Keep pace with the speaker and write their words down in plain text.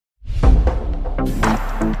Hello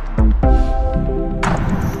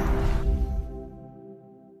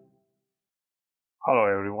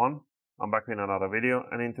everyone, I'm back with another video,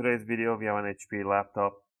 and in today's video we have an HP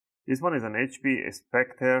laptop. This one is an HP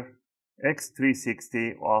Spectre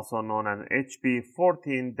x360, also known as HP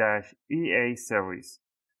 14-EA series.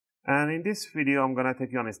 And in this video I'm gonna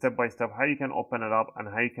take you on a step-by-step how you can open it up and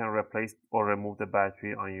how you can replace or remove the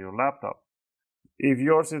battery on your laptop. If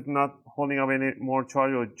yours is not holding up any more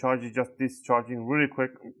charge, or charge is just discharging really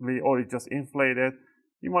quickly, or it's just inflated,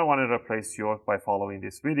 you might want to replace yours by following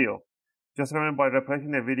this video. Just remember, by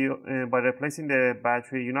replacing the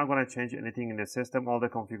battery, you're not going to change anything in the system. All the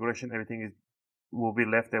configuration, everything will be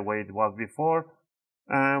left the way it was before.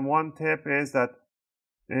 And one tip is that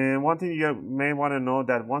one thing you may want to know,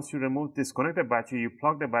 that once you disconnect the battery, you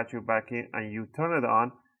plug the battery back in and you turn it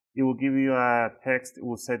on, it will give you a text. It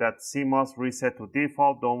will say that CMOS reset to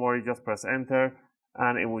default. Don't worry, just press enter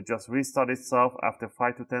and it will just restart itself. After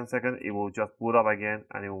 5 to 10 seconds, it will just boot up again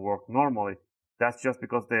and it will work normally. That's just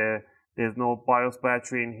because there's no BIOS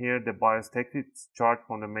battery in here. The BIOS takes its charge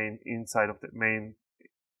from the main inside of the main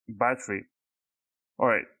battery.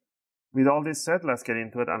 Alright, with all this said, let's get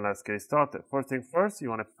into it and let's get started. First thing first, you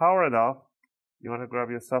want to power it off. You want to grab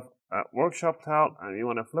yourself a workshop towel and you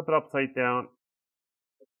want to flip it upside down.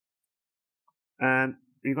 And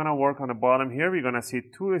we're going to work on the bottom here. We're going to see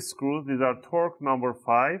two screws. These are torque number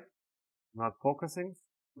 5. Not focusing.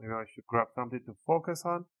 Maybe I should grab something to focus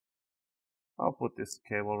on. I'll put this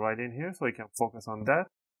cable right in here so we can focus on that.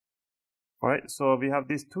 Alright, so we have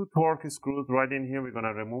these two torque screws right in here. We're going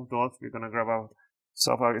to remove those. We're going to grab a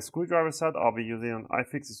screwdriver set. I'll be using an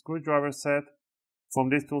iFix screwdriver set. From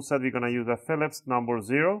this tool set, we're going to use a Phillips number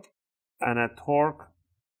 0 and a torque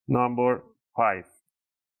number 5.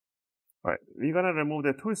 Alright, we're going to remove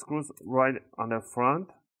the two screws right on the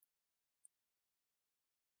front.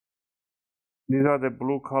 These are the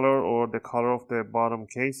blue color or the color of the bottom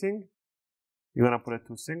casing. You're going to put it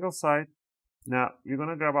to single side. Now, we're going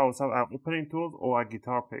to grab ourselves an opening tool or a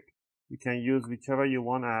guitar pick. You can use whichever you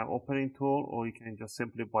want, an opening tool, or you can just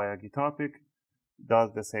simply buy a guitar pick. It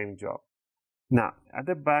does the same job. Now, at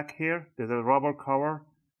the back here, there's a rubber cover.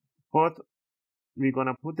 We're going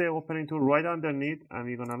to put the opening tool right underneath and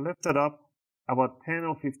we're going to lift it up about 10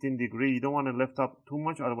 or 15 degrees. You don't want to lift up too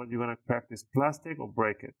much, otherwise you're going to crack this plastic or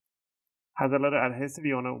break it. Has a little adhesive.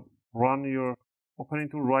 You want to run your opening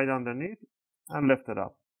tool right underneath and lift it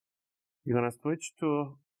up. You're going to switch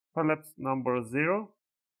to Phillips number 0.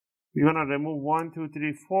 You're going to remove 1, 2,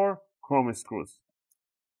 3, 4 chrome screws.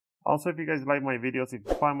 Also, if you guys like my videos, if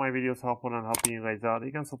you find my videos helpful and helping you guys out,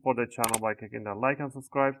 you can support the channel by clicking the like and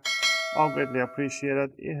subscribe. I'll greatly appreciate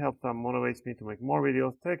it. It helps and motivates me to make more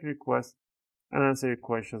videos, take requests, and answer your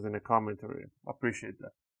questions in the comment area. Appreciate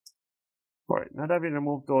that. Alright, now that we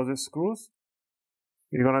removed those screws,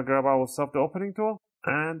 we're going to grab ourselves the opening tool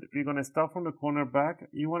and we're going to start from the corner back.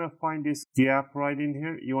 You want to find this gap right in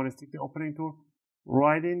here. You want to stick the opening tool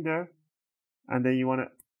right in there, and then you want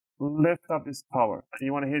to lift up this cover. And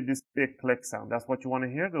you want to hear this big click sound. That's what you want to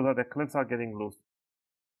hear. Those are the clips are getting loose.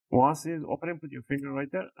 Once it's opening, put your finger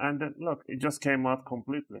right there, and then look, it just came out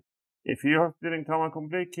completely. If yours didn't come out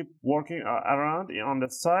completely, keep working around on the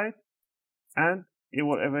side, and it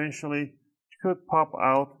will eventually should pop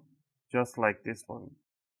out just like this one.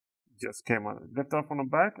 It just came out. Lift up from the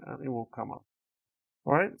back, and it will come out.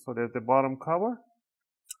 Alright, so there's the bottom cover.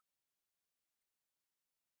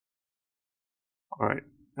 Alright,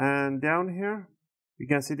 and down here, you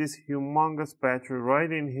can see this humongous battery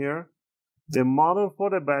right in here. The model for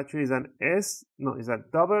the battery is a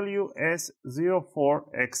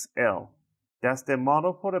WS04XL. That's the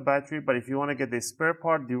model for the battery, but if you want to get the spare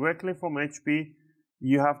part directly from HP,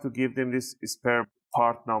 you have to give them this spare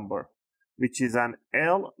part number, which is an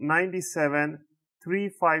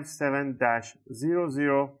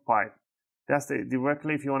L97357-005. That's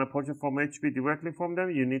directly, if you want to purchase from HP directly from them,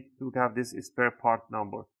 you need to have this spare part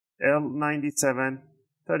number,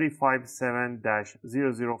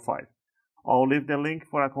 L97357-005. I'll leave the link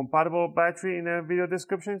for a compatible battery in the video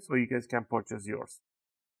description so you guys can purchase yours.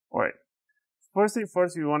 Alright, first thing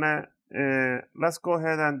first, we want to let's go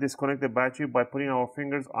ahead and disconnect the battery by putting our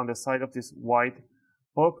fingers on the side of this white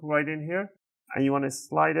hook right in here, and you want to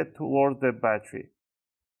slide it towards the battery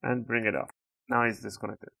and bring it up. Now it's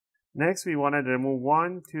disconnected. Next, we want to remove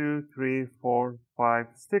 1, 2, 3, 4, 5,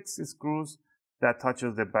 6 screws that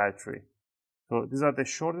touches the battery. So these are the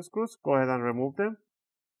short screws. Go ahead and remove them.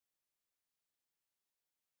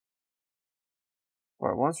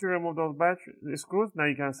 Alright, once you remove those screws, now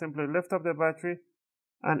you can simply lift up the battery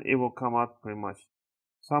and it will come out pretty much.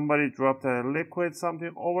 Somebody dropped a liquid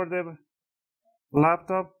something over the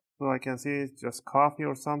laptop. So I can see it's just coffee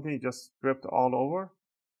or something, it just dripped all over.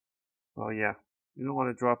 So yeah, you don't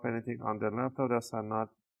want to drop anything on the laptop. That's a not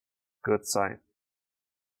good sign.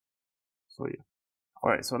 So yeah.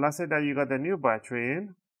 Alright, so let's say that you got the new battery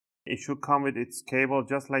in. It should come with its cable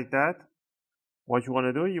just like that. What you want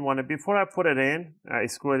to do, you want to, before I put it in,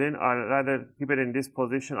 screw it in, I'd rather keep it in this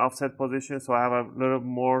position, offset position, so I have a little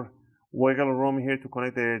more wiggle room here to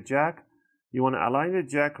connect the jack. You want to align the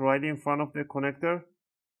jack right in front of the connector,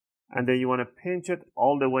 and then you want to pinch it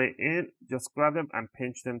all the way in. Just grab them and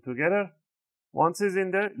pinch them together. Once it's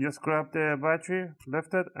in there, just grab the battery,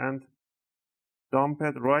 lift it, and dump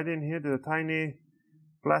it right in here. The tiny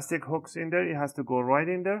plastic hooks in there, it has to go right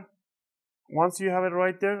in there. Once you have it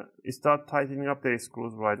right there, you start tightening up the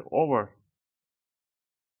screws right over.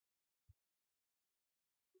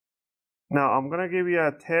 Now I'm gonna give you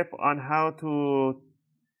a tip on how to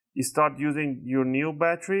start using your new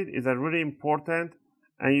battery. It's really important,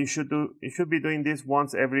 and you should be doing this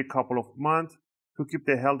once every couple of months to keep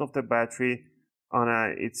the health of the battery on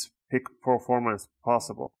its peak performance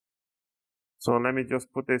possible. So let me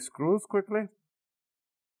just put the screws quickly.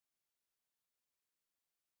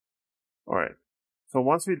 Alright, so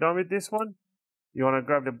once we're done with this one, you want to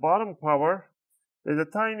grab the bottom cover. There's a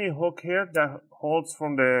tiny hook here that holds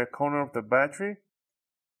from the corner of the battery.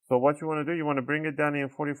 So what you want to do, you want to bring it down in a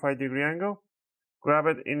 45-degree angle, grab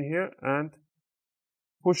it in here and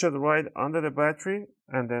push it right under the battery,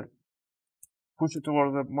 and then push it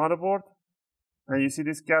towards the motherboard. And you see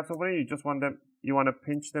these gaps over here, you want to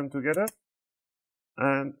pinch them together,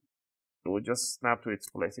 and it will just snap to its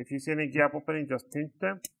place. If you see any gap opening, just pinch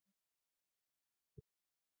them.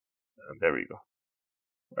 And there we go.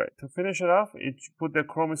 All right, to finish it off, you put the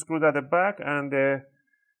chrome screws at the back and the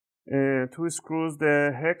two screws,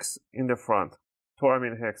 the hex in the front.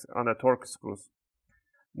 Hex on the torque screws.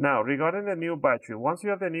 Now, regarding the new battery, once you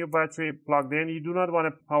have the new battery plugged in, you do not want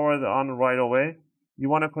to power it on right away. You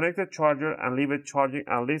want to connect the charger and leave it charging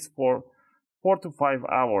at least for 4 to 5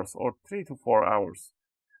 hours or 3 to 4 hours.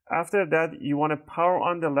 After that, you want to power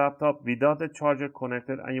on the laptop without the charger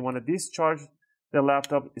connected, and you want to discharge the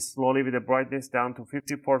laptop slowly with the brightness down to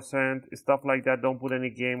 50%, stuff like that. Don't put any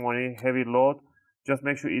game or any heavy load. Just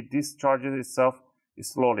make sure it discharges itself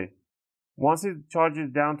slowly. Once it charges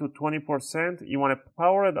down to 20%, you want to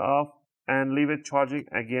power it off and leave it charging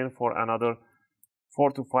again for another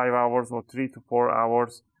 4 to 5 hours or 3 to 4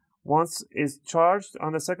 hours. Once it's charged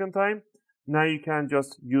on the second time, now you can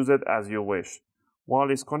just use it as you wish,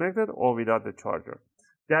 while it's connected or without the charger.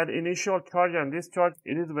 That initial charge and discharge,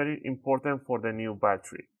 it is very important for the new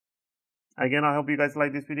battery. Again, I hope you guys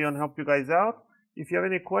like this video and help you guys out. If you have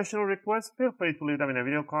any question or requests, feel free to leave them in a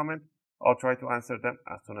video comment. I'll try to answer them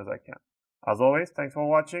as soon as I can. As always, thanks for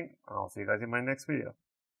watching, and I'll see you guys in my next video.